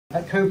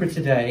At Cobra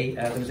today,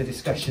 there was a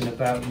discussion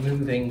about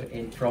moving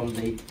in from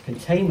the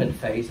containment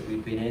phase that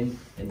we've been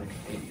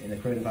in the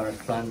coronavirus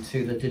plan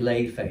to the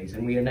delay phase,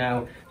 and we are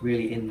now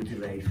really in the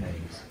delay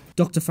phase.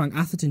 Dr Frank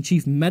Atherton,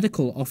 Chief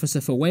Medical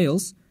Officer for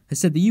Wales, has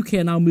said the UK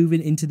are now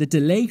moving into the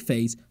delay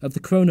phase of the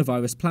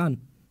coronavirus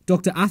plan.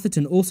 Dr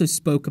Atherton also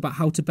spoke about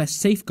how to best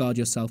safeguard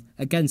yourself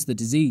against the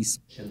disease.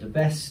 The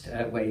best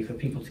way for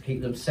people to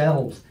keep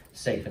themselves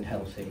safe and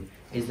healthy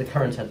is the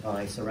current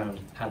advice around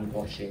hand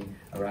washing,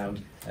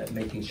 around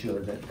making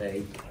sure that they,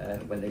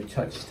 when they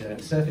touch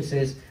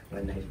surfaces,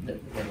 when they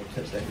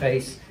touch their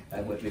face,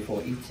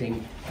 before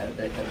eating,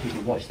 that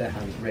people wash their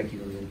hands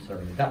regularly and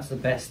thoroughly. That's the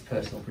best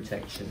personal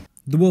protection.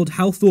 The World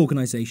Health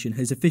Organization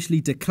has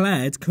officially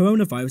declared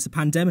coronavirus a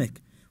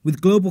pandemic, with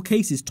global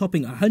cases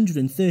topping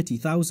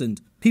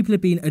 130,000. People are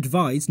being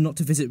advised not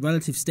to visit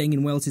relatives staying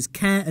in Wales's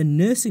care and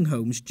nursing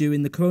homes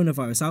during the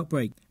coronavirus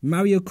outbreak.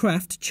 Mario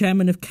Kraft,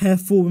 chairman of Care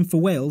Forum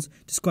for Wales,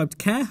 described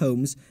care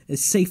homes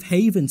as safe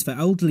havens for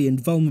elderly and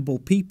vulnerable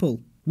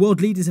people. World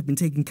leaders have been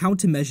taking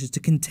countermeasures to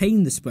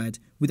contain the spread,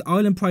 with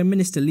Ireland Prime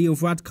Minister Leo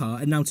Varadkar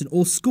announcing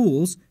all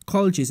schools,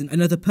 colleges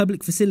and other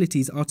public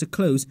facilities are to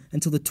close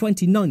until the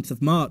 29th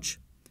of March.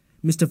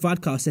 Mr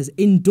Varadkar says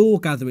indoor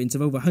gatherings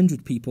of over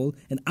 100 people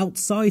and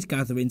outside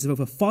gatherings of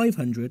over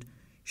 500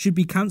 should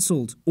be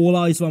cancelled. All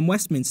eyes are on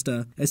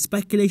Westminster as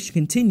speculation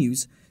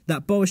continues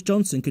that Boris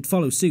Johnson could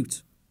follow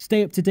suit.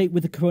 Stay up to date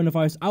with the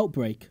coronavirus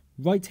outbreak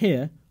right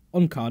here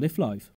on Cardiff Live.